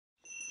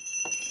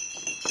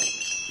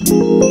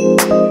Yo,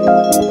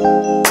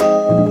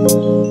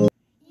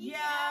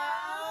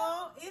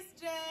 it's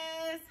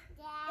Jazz. It's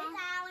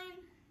Alan.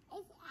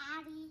 It's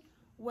Addie.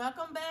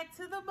 Welcome back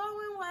to the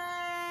Bowen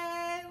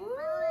Way. Woo.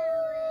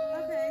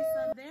 Okay,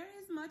 so there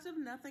is much of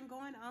nothing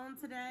going on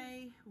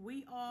today.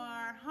 We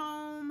are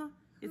home.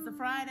 It's a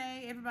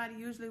Friday. Everybody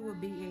usually will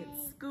be at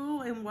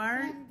school and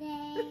work.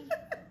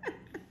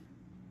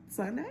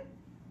 Sunday.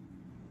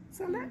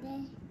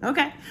 Sunday?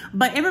 Okay,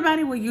 but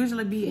everybody will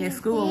usually be at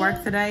school and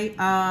work today.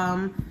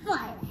 Friday.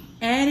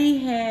 Addie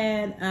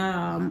had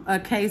a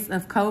case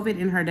of COVID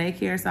in her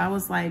daycare, so I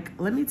was like,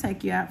 let me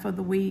take you out for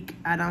the week.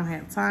 I don't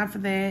have time for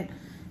that.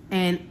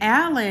 And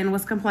Alan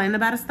was complaining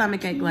about a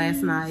stomachache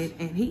last night,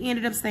 and he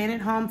ended up staying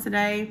at home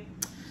today.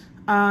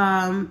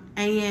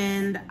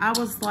 And I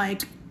was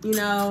like, you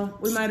know,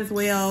 we might as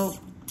well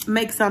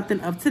make something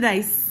of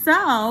today.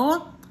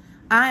 So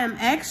I am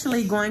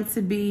actually going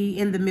to be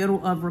in the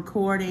middle of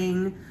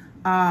recording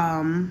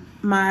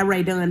my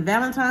Rae Dunn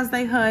Valentine's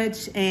Day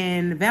hutch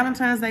and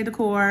Valentine's Day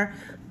decor.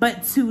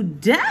 But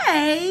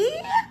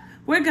today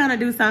we're gonna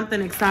do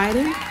something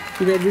exciting.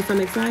 You ready to do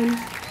something exciting?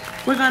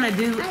 We're gonna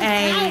do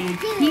a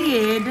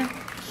kid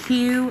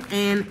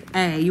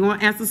Q&A. You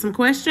wanna answer some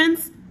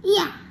questions?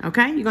 Yeah.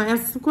 Okay, you gonna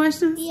answer some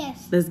questions?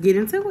 Yes. Let's get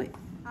into it.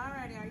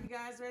 Alrighty, are you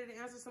guys ready to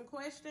answer some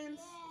questions?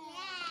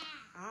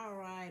 Yeah.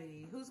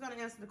 Alrighty, who's gonna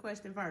answer the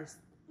question first?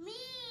 Me.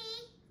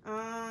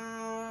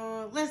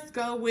 Let's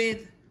go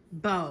with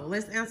Bo.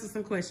 Let's answer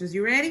some questions.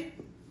 You ready?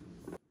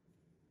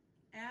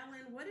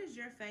 Alan, what is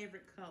your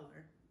favorite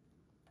color?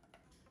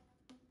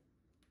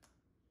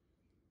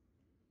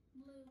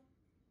 Blue.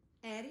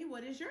 Addie,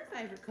 what is your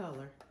favorite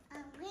color?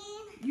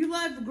 Green. You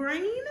love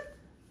green?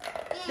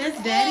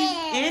 That's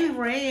Daddy and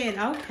red.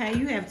 Okay,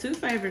 you have two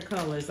favorite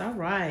colors. All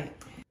right.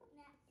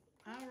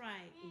 All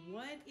right.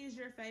 What is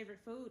your favorite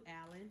food,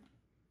 Alan?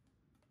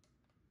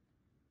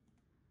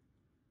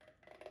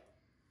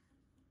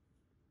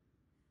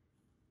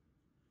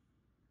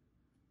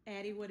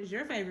 Addie, what is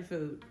your favorite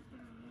food?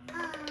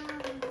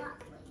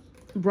 Broccoli.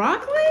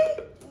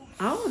 Broccoli?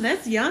 Oh,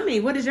 that's yummy.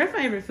 What is your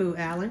favorite food,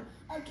 Alan?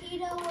 A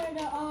keto where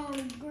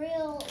the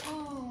grill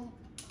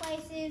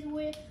places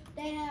where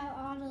they have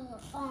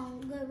all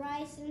the good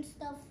rice and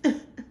stuff.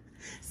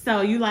 So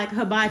you like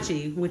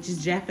hibachi, which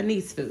is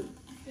Japanese food.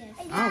 Yes.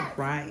 All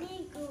right.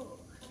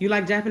 You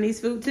like Japanese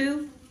food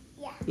too?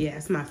 Yeah. Yeah,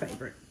 it's my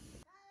favorite.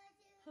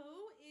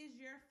 Who is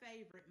your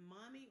favorite,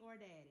 mommy or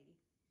daddy?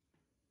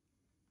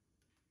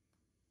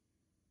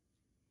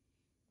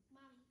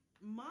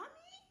 Mommy?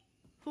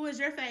 Who is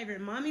your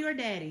favorite, mommy or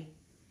daddy?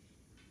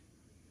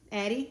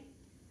 Addie?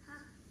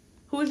 Huh?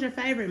 Who is your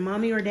favorite,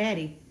 mommy or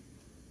daddy?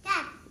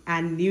 Dad.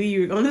 I knew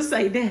you were going to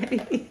say daddy.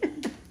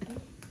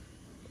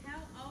 How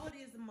old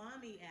is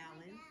mommy,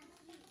 Alan?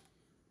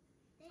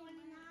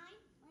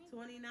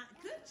 29.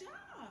 Good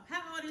job.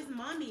 How old is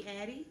mommy,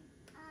 Addie?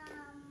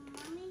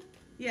 Mommy.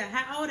 Yeah,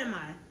 how old am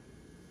I?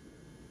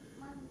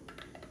 Mommy.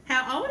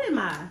 How old am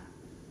I?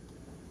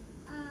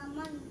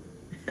 Mommy.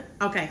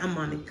 Okay, I'm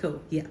mommy.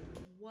 Cool. Yeah.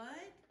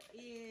 What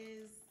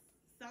is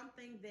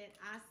something that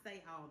I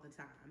say all the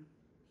time?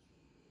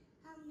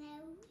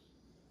 No.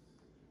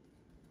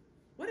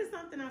 What is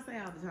something I say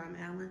all the time,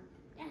 Alan?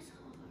 That's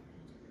hard.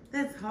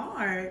 That's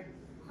hard.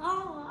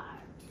 Hard.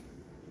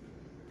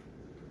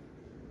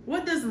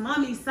 What does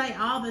mommy say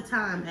all the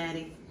time,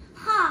 Addie?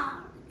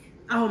 Hard.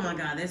 Oh my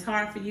God, that's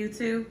hard for you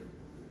too?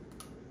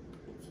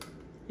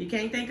 You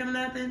can't think of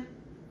nothing?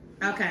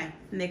 Okay,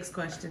 next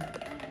question. What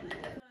does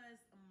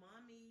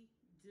mommy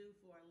do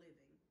for a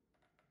living?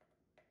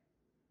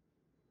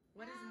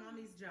 What is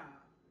mommy's job?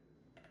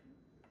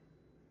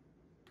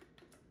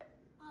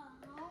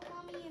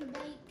 Mommy and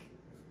bake.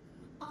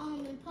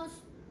 And plus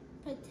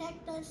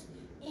protect us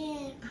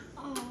and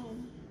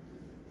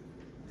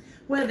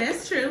Well,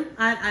 that's true.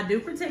 I do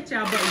protect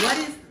y'all, but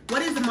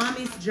what is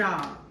mommy's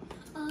job?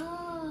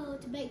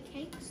 to bake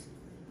cakes.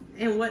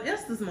 And what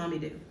else does mommy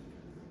do?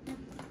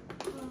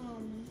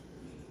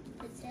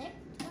 Protect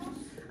us.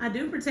 I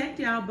do protect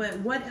y'all, but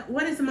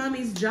what is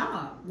mommy's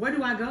job? Where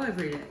do I go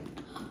every day?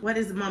 What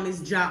is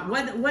mommy's job?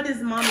 What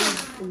is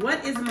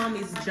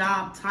mommy's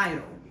job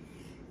title?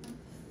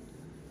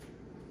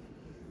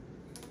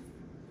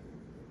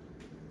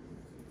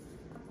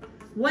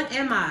 What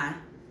am I?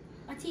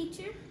 A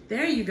teacher.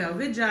 There you go.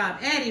 Good job.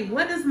 Addie,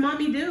 what does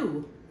mommy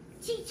do?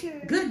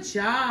 Teacher. Good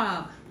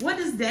job. What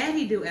does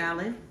daddy do,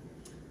 Alan?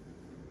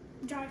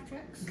 Drive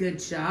trucks. Good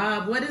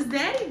job. What does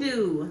daddy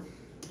do?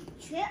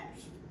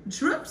 Trips.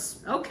 Trips?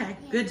 Okay.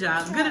 Good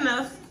job. Good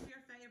enough. What is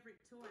your favorite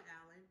toy,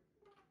 Alan?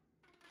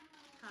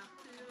 Pop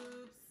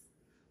tubes.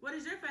 What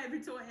is your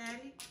favorite toy,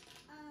 Addie?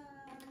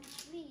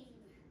 Swing.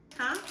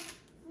 Huh?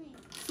 Swing.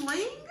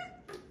 Swing?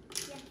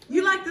 Yeah.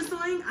 You like the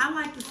swing? I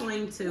like the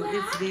swing too. Well,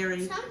 It's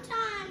very...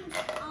 Sometimes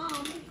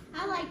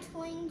I like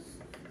swings,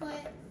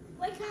 but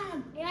we kind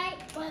of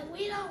but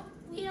we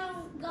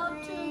don't go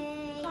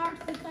to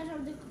parks because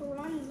of the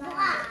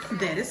coronavirus.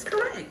 That is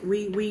correct.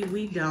 We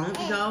don't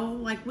go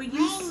like we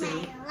used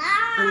to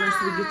unless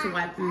we get to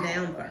wipe them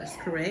down first,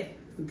 correct?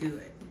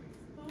 Good.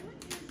 What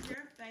is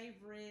your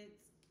favorite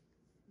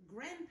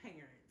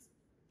grandparents?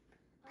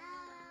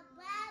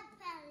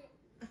 Grandparents.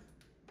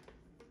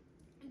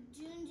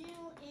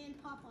 Junjun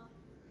and Papa.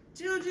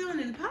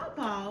 Junjun and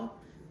Pawpaw.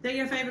 They're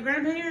your favorite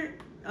grandparent?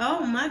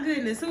 Oh my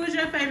goodness. Who is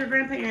your favorite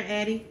grandparent,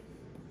 Addie?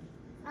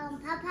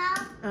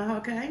 Papa.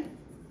 Okay.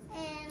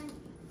 And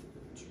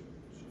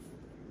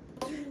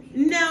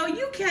No,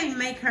 you can't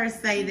make her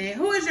say that.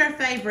 Who is your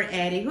favorite,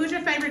 Addie? Who's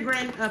your favorite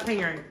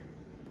grandparent?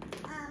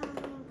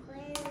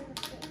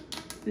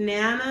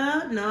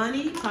 Nana,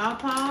 Nani,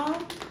 Pawpaw,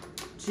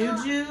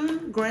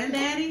 Junjun,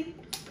 Granddaddy.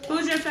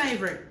 Who's your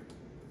favorite?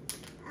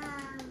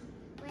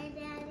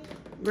 Granddaddy.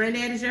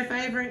 Granddaddy's your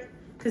favorite?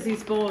 Because he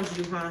spoils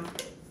you, huh?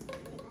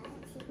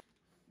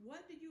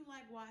 What do you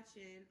like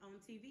watching on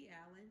TV,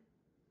 Alan?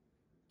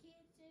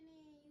 Kids and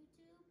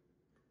YouTube.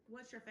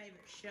 What's your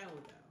favorite show,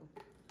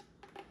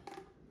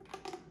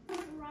 though?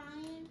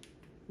 Ryan.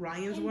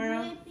 Ryan's And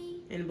World? Blippi.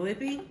 And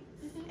Blippi?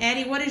 Mhm.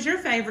 Addie, what is your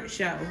favorite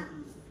show?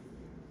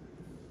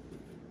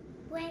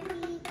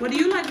 Blippi. What do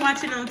you like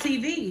watching on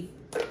TV?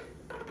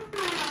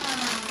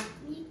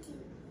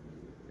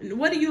 YouTube.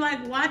 What do you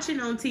like watching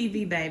on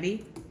TV,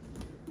 baby?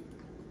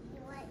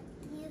 What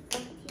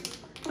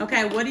YouTube?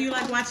 Okay, what do you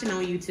like watching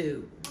on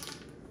YouTube?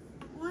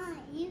 What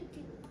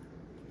YouTube?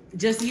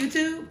 Just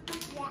YouTube?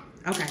 Yeah.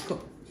 Okay,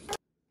 cool. I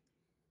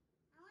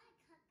like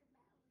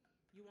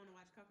Cocomelon. You want to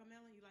watch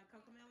Cocomelon? You like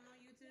Cocomelon on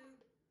YouTube?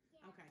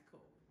 Okay,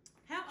 cool.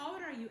 How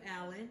old are you,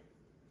 Alan?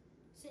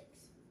 6.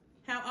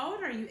 How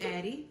old are you,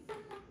 Addie?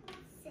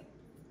 6.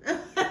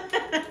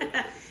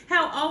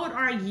 How old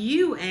are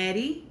you,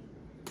 Addie?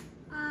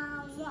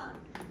 1.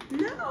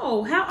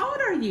 No, how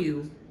old are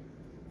you?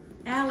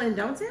 Alan,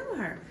 don't tell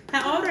her.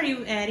 How old are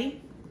you,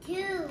 Addie?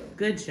 2.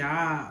 Good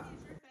job.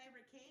 What's your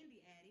favorite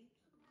candy, Addie?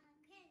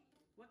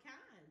 What kind?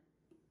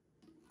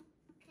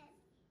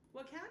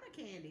 What kind of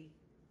candy?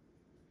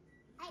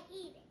 I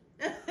eat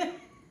it.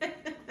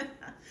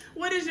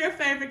 What is your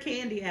favorite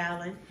candy,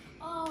 Alan?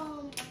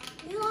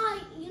 You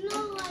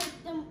know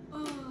like them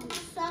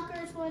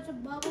suckers with the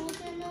bubbles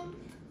in them.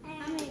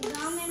 I mean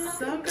gum in them.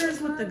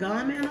 Suckers with the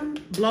gum in them?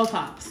 Blow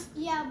pops.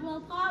 Yeah, blow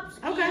pops.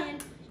 Okay.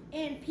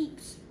 And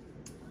peeps.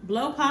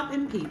 Blow pop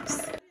and peeps.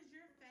 What is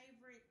your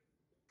favorite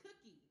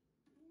cookie?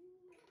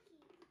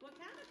 What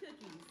kind of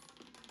cookies?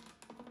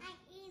 I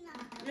eat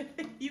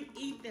them. You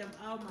eat them.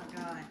 Oh my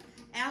God.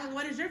 Alan,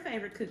 what is your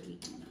favorite cookie?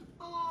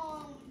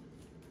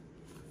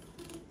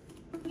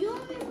 You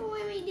remember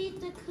when we did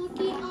the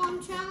cookie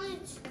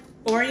challenge?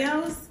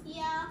 Oreos?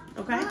 Yeah.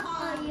 Okay.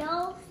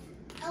 Oreo.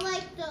 I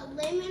like the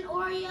lemon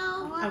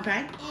Oreo. Okay.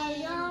 And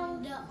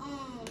the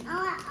I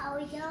want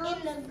Oreo.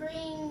 And the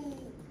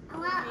green. I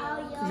want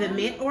Oreo. The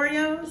mint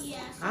Oreos?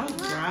 Yes. All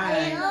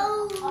right.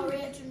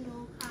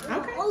 Original.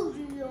 Okay.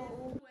 Oreo.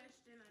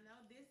 Question. I know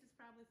this is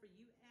probably for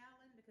you,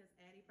 Alan, because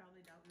Addie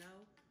probably don't know.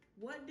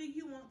 What do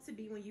you want to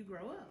be when you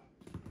grow up?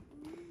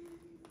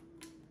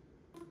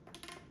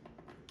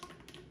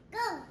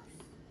 Go.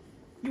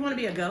 You want to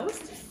be a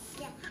ghost?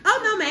 Yeah.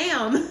 Oh, no,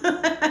 ma'am.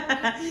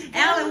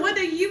 Alan, what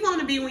do you want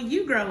to be when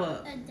you grow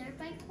up? A dirt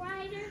bike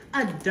rider.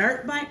 A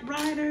dirt bike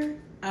rider?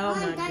 Oh,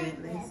 my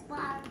goodness.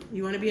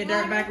 You want to be a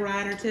dirt bike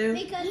rider, too?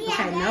 Because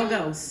Okay, no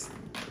ghosts.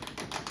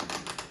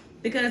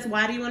 Because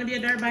why do you want to be a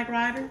dirt bike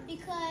rider?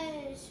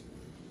 Because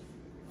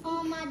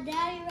my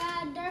daddy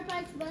ride dirt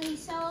bikes, but he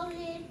sold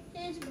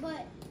his,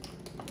 but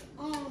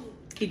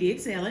He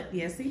did sell it.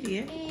 Yes, he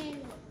did. and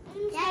let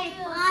me tell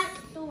you a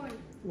story.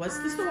 What's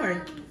the story?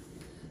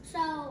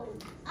 So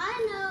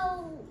I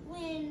know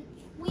when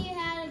we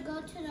had to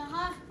go to the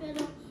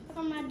hospital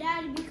for my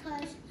daddy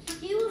because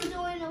he was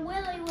doing a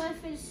wheelie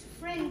with his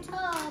friend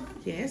Tub,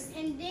 Yes.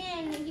 and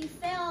then he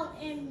fell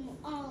and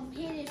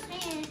hit his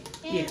hand,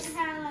 and Yes. it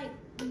had like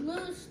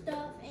blue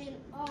stuff and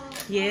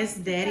Yes,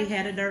 Daddy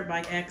had a dirt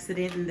bike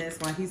accident, and that's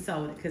why he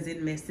sold it, because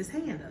it messed his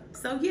hand up.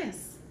 So,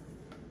 yes.